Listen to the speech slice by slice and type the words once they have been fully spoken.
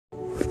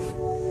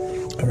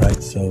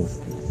Alright, so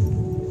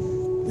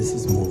this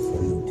is more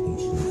for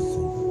notation's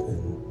sake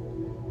than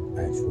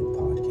actual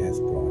podcast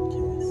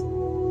broadcast.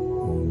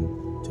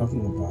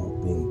 Talking about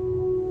being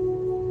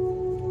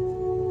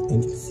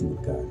intimacy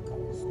with God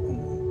costs.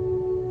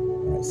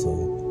 Alright, so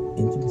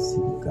intimacy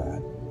with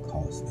God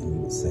costs, and you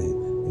would say,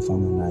 if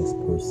I'm a nice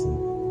person,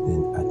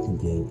 then I can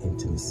gain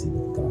intimacy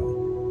with God.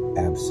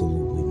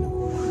 Absolutely not.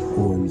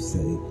 Or you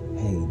say,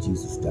 hey,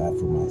 Jesus died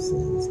for my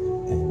sins,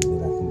 and then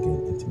I can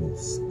gain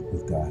intimacy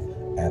with God.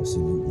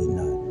 Absolutely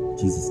not.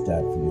 Jesus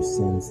died for your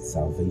sins.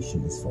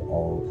 Salvation is for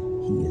all.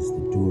 He is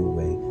the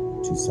doorway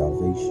to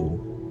salvation,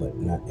 but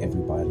not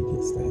everybody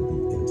gets to be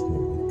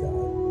intimate with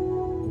God.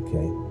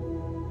 Okay?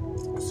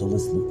 So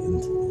let's look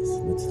into this.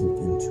 Let's look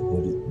into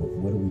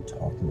what are we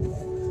talking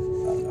about?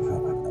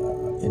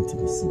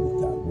 Intimacy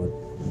with God. Where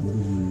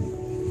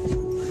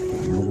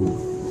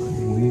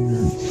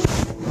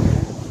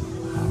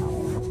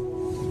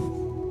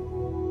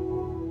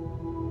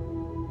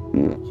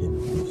can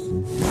a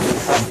person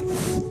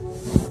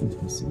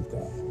intimacy with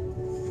God?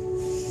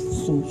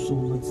 So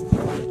let's look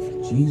at it.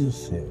 Jesus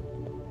said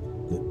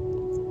that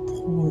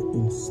poor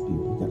in spirit.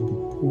 We gotta be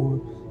poor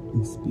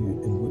in spirit.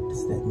 And what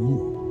does that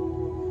mean?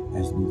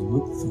 As we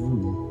look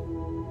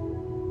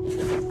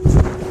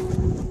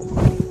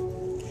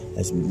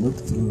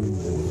through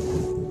the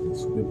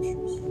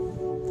scriptures,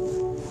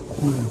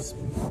 poor in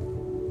spirit.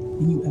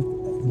 And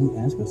you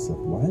ask yourself,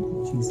 why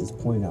did Jesus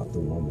point out the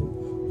woman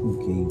who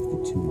gave the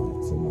 2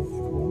 mites among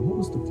everyone? What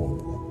was the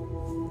point of that?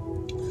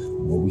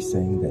 Were we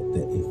saying that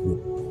if we're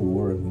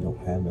poor and we don't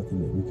have nothing,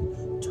 that we can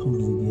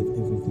totally give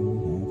everything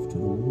we have to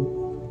the Lord?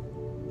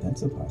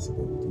 That's a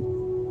possibility.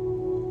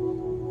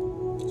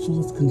 So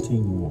let's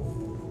continue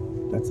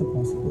on. That's a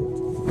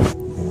possibility.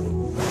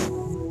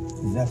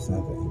 And that's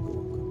not the angle.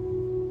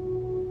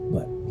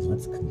 But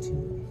let's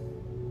continue.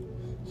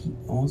 He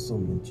also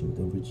mentioned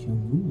the rich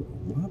young ruler.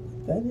 Why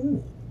put that in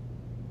there?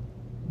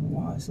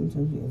 Why?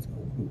 Sometimes we ask,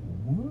 why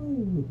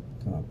would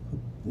God put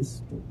this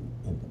story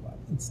in the Bible?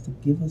 It's to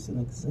give us an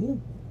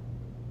example.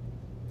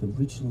 The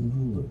rich young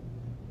ruler.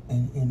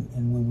 And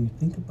when we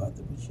think about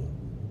the rich young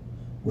ruler,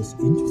 what's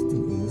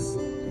interesting is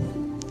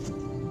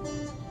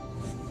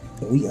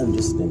that we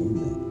understand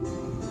that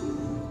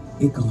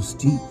it goes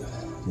deep.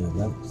 There are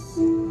levels.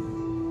 The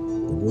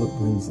Lord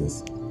brings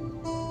us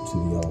to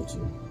the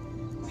altar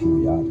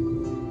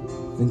periodically.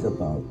 Think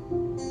about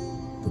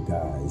the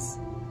guys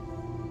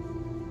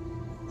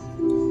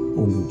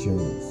on their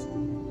journeys.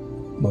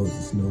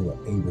 Moses, Noah,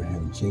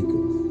 Abraham,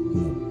 Jacob.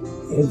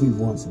 Every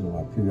once in a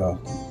while,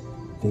 periodically,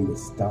 they would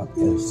stop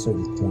at a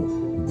certain point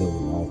and build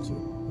an altar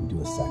and do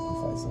a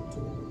sacrifice unto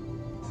the Lord.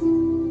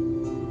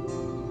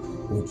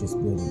 Or just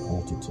build an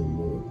altar to the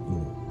Lord.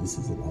 This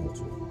is an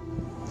altar.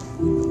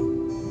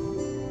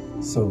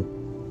 So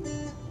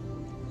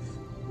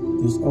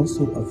there's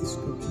also other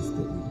scriptures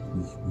that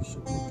we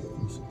should look at.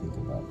 We should think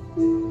about.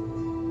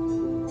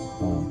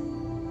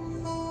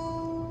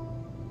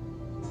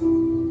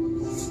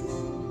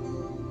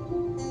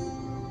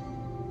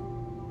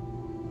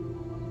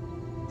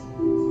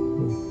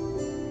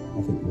 I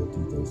think we'll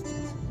do those two.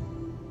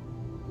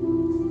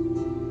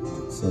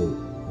 So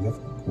we have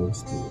the poor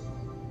spirit.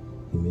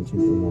 He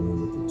mentioned the woman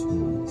with the 2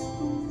 mites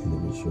and the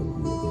rich young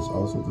ruler. There's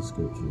also the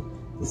scripture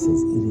that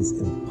says it is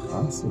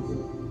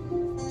impossible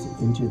to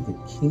enter the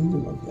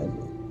kingdom of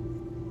heaven.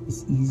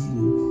 It's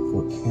easier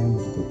for a camel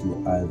to go through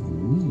the eye of a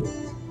needle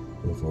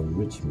than for a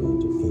rich man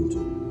to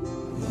enter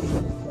the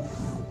kingdom of God.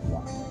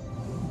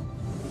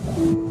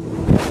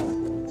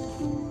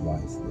 Why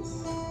is this?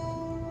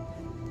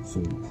 So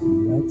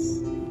let's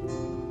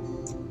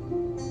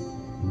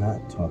not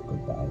talk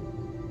about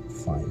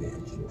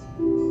financial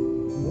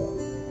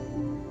wealth.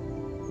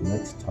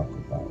 Let's talk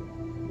about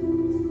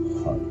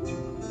heart.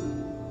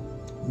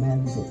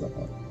 Matters of the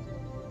heart.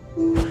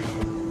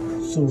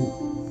 So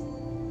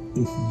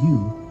if you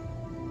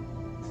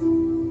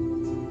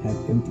have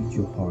emptied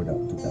your heart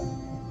out to God,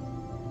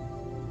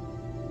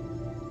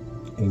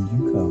 and you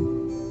come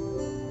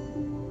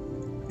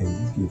and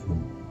you give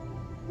him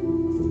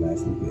the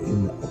last little bit,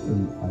 in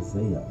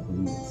Isaiah, I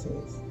believe it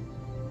says,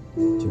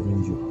 to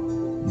rend your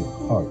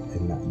heart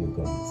and not your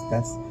garments.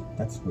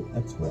 That's where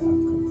I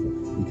come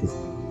from, because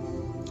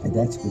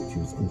that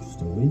scripture is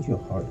interesting. Rend your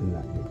heart and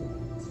not your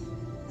garments.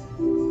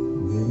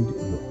 Rend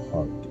your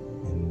heart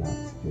and not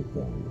your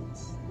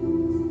garments.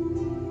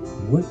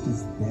 What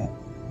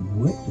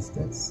does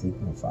that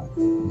signify?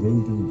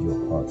 Rending your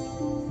heart.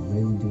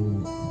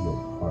 Rending your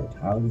heart.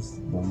 How does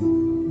one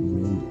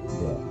rend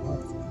their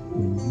heart?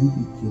 When you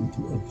begin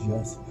to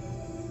adjust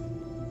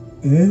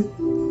and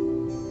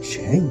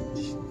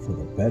change for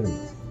the betterment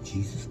of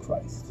Jesus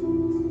Christ.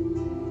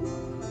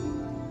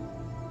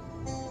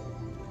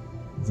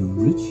 The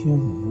rich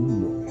young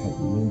ruler had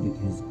rended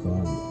his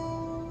garment.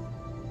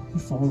 He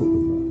followed the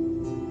law.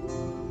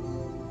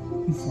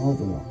 He followed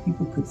the law.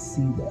 People could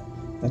see that.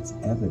 That's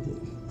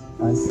evident.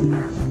 I see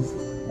he's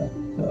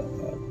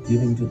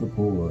giving to the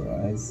poor.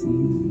 I see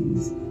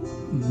he's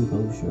eating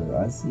kosher.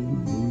 I see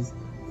he's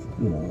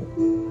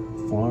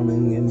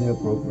farming in the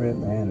appropriate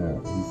manner.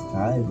 He's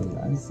tithing.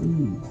 I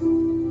see.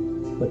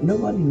 But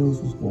nobody knows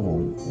what's going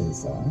on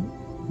inside.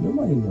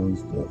 Nobody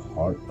knows the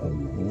heart of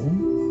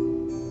man.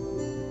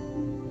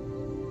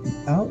 The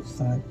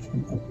outside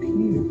can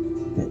appear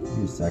that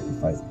you're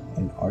sacrificing.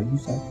 And are you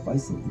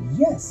sacrificing?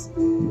 Yes,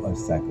 you are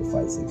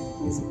sacrificing.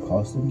 Is it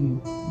costing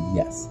you?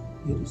 Yes,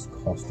 it is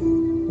costing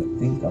you. But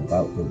think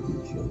about the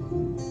rich young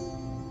ruler.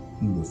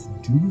 He was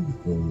doing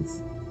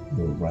things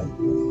the right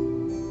way,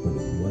 but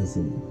it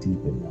wasn't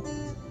deep enough.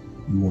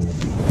 You want to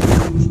be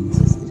like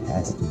Jesus, it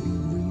has to be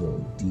real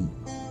deep.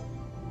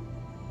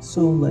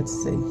 So let's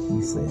say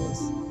he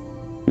says,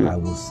 I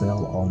will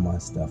sell all my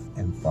stuff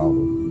and follow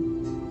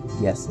you.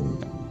 Yes,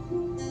 indeed.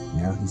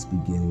 Now he's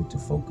beginning to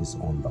focus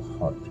on the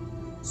heart.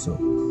 So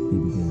he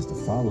begins to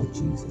follow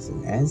Jesus.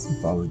 And as he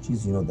follows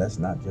Jesus, that's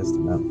not just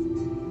enough.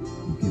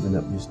 You've given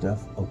up your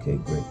stuff? Okay,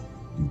 great.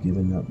 You've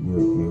given up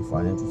your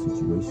financial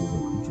situations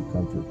and creature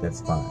comfort?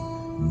 That's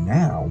fine.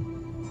 Now,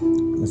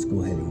 let's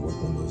go ahead and work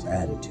on those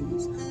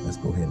attitudes. Let's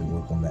go ahead and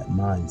work on that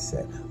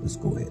mindset. Let's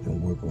go ahead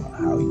and work on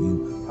how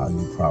you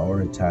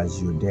prioritize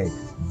your day.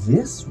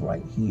 This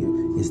right here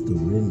is the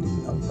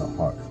rending of the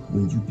heart.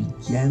 When you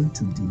begin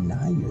to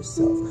deny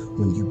yourself,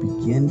 when you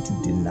begin to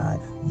deny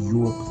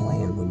your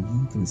plan, when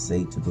you can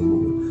say to the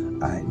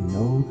Lord, I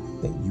know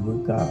that you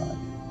are God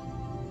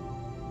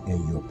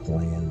and your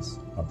plans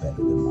are better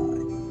than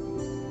mine.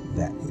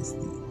 That is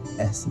the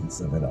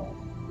essence of it all.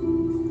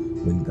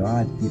 When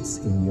God gets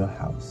in your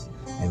house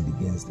and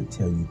begins to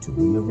tell you to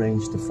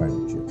rearrange the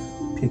furniture,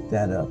 pick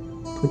that up,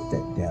 put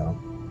that down,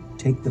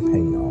 take the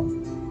paint off,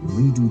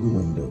 redo the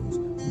windows,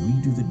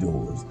 redo the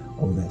doors.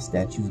 Oh, that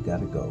statue's got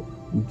to go.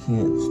 We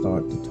can't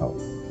start to talk.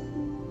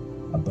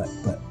 But.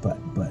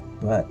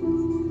 No.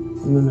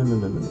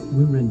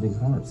 We're rending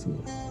hearts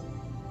here.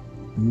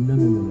 No.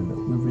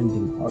 We're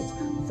rending hearts.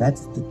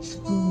 That's the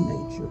true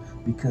nature.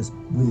 Because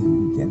when we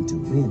begin to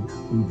rend,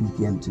 we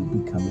begin to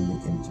become in the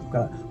image of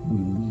God.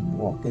 When we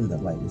walk in the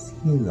light, it's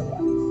in the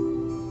light.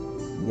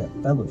 We have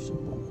fellowship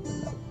on the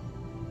light.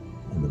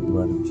 And the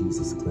blood of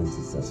Jesus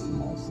cleanses us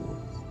from all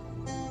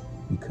sins.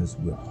 Because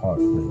we're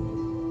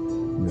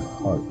heart-rending. We're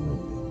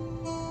heart-rending.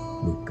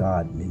 We're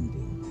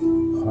God-mending.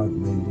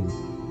 Heart-rending,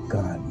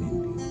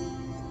 God-mending.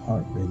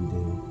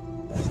 Heart-rending,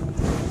 that's not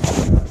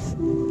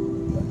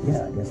God-mending. But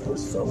yeah, I guess we're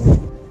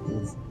sowing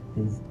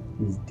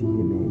his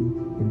DNA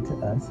into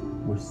us.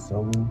 We're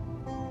sowing.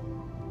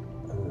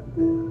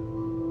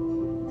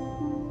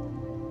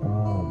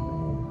 Oh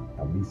man,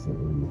 I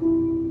recently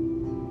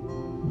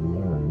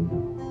learned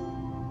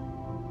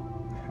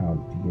how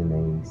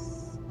DNA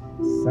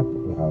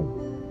separate, how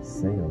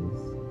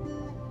cells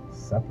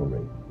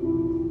separate.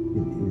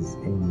 It is a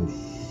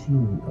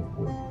machine of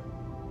work.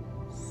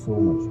 So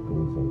much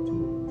goes into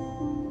it.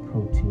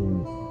 Protein,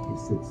 it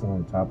sits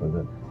on top of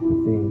the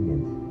thing,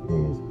 and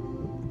there's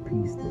the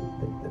piece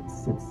that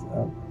sits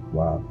up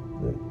while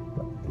the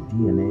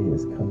DNA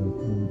is coming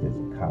through. There's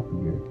a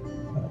copier.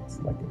 It's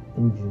like an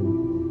engine,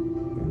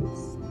 and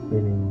it's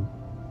spinning.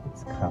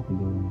 It's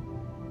copying.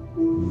 I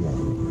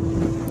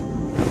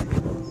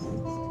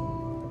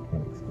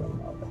can't explain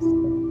all that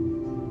stuff.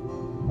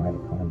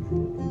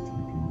 Mitochondria,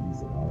 ATPs,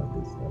 and all of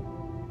this stuff.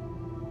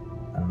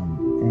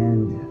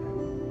 And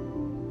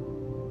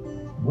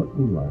what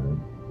we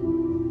learn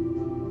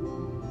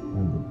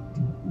on the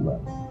deep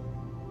level,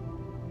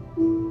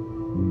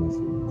 we must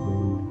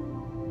rend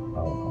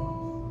our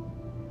hearts.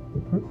 The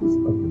purpose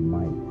of the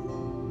might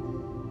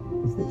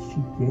is that she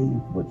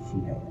gave what she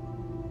had.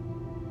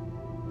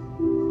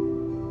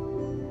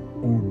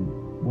 And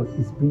what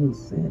is being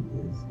said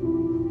is,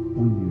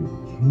 when you're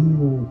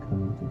genuinely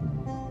coming to the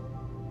Lord,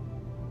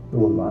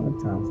 though a lot of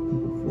times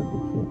people feel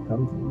they can't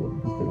come to the Lord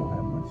because they don't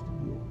have much to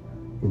give,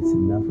 it's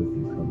enough if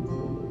you come to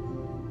the Lord.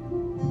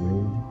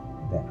 Rend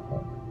that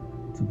heart.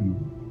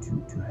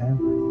 To have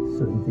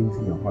certain things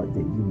in your heart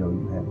that you know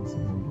you haven't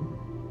surrendered.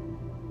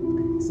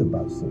 It's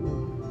about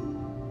surrender.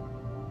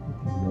 If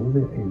you know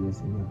there are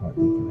areas in your heart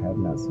that you have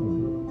not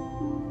surrendered,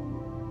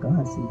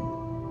 God sees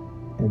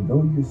it. And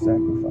though you're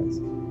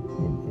sacrificing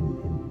and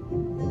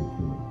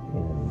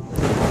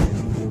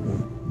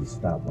you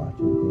stop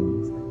watching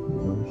things, you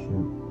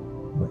worship,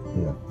 but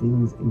there are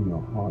things in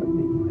your heart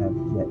that you have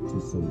yet to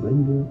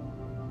surrender,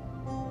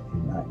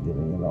 you're not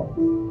giving it all.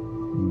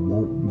 You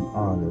won't be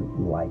honored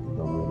like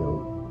the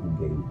widow who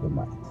gave the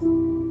mites.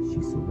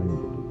 She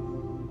surrendered it.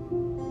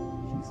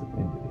 She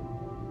surrendered it.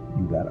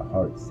 You got a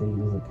heart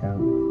savings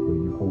account where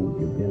you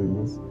hold your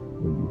bitterness,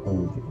 where you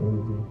hold your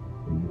envy,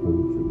 where you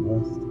hold your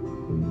lust,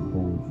 where you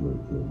hold your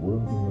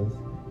worldliness.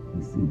 He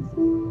sees it.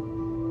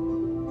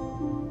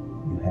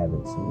 You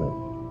haven't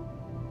surrendered.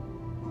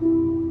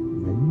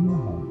 Rending your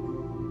heart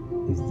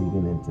is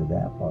digging into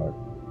that part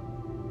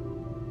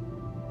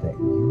that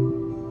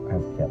you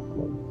have kept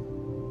closed.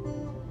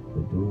 The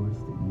doors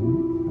that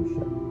you are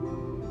shut.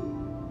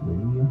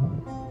 Rending your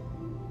heart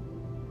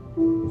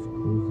is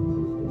closing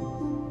those doors.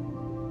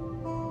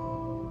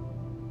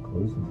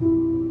 Closing them.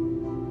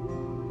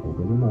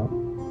 Open them up.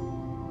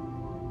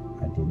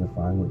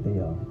 Identifying what they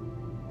are.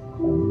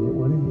 Calling it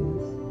what it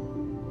is.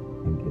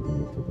 and giving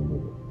it to the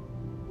Lord.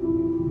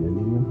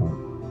 Surrendering your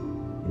heart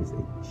is a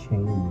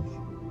change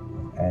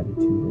of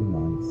attitude and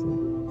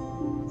mindset,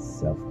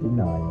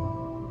 self-denial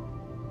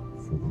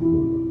for the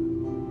Lord.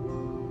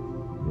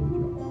 Rend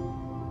your heart.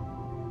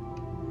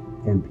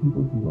 And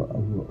people who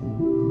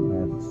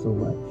have so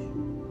much,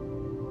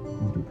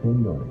 who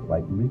depend on it,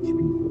 like rich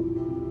people.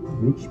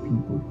 Rich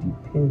people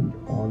depend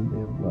on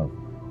their wealth.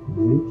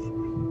 Rich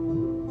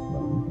people,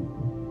 wealthy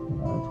people, a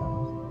lot of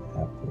times,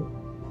 after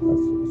a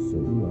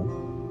certain wealth,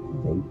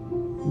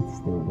 it's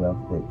their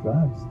wealth that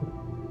drives them.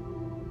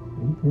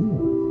 They depend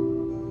on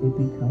it. It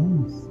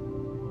becomes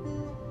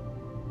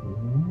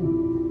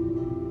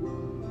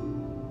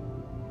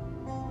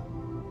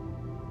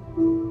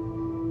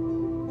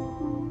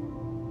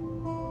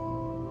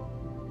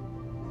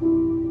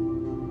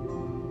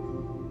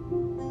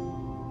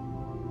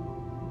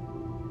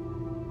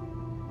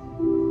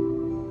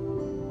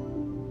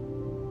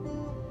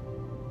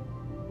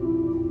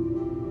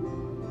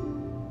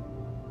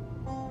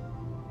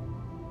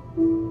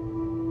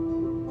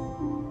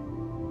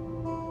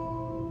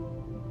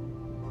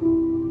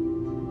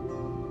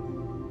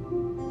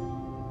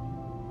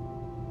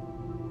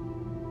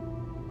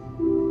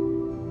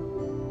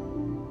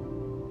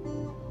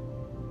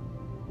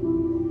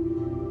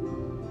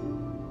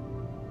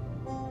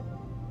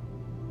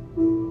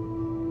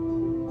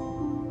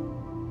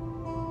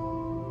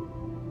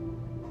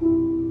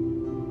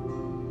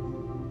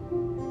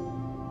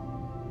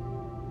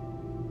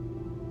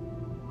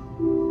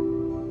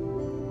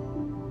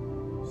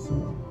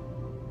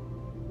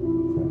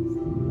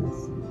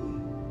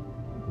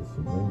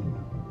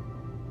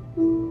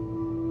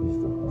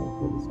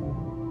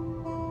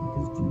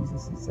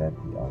Jesus is at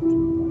the altar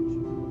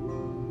watching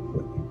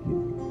what you give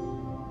him.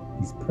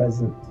 He's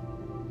present,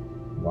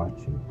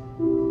 watching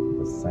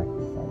the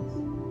sacrifice.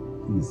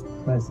 He is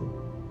present.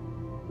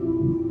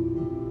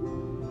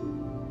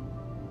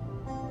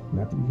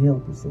 Not to be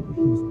held per se, but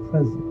he was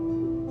present,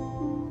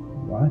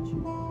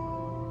 watching.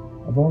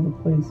 Of all the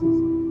places,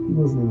 he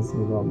wasn't in the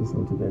synagogue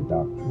listening to their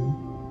doctrine.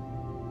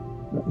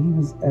 No, he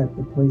was at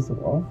the place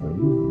of offering.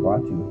 He was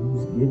watching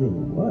who's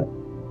giving what.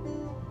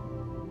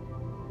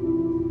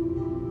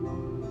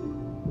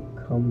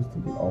 Comes to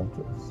the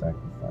altar of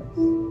sacrifice,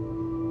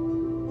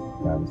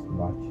 God is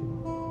watching.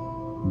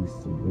 Who's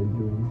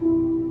surrendering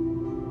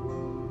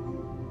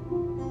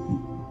the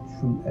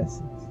true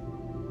essence,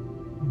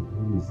 and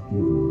who is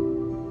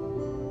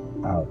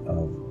giving out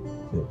of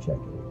their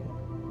checking account.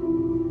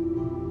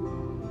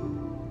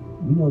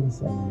 You know the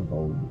saying of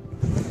old,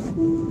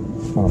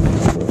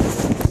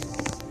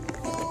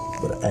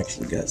 but I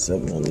actually got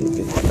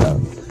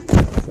 $750,000.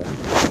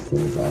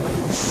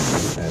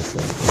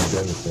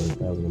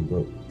 $7,000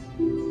 broke. A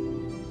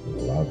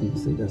lot of people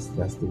say that's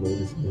the way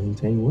to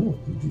maintain wealth.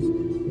 You just,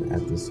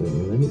 after a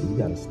certain limit, you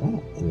got to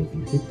stop. And if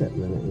you hit that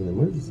limit in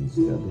emergencies,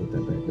 you got to hit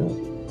that back up.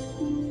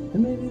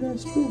 And maybe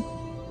that's true.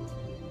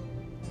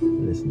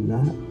 But it's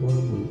not going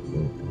to work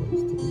when it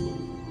comes to the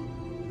Lord.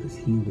 Because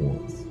he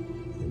wants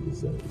and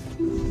deserves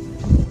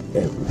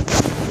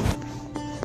everything.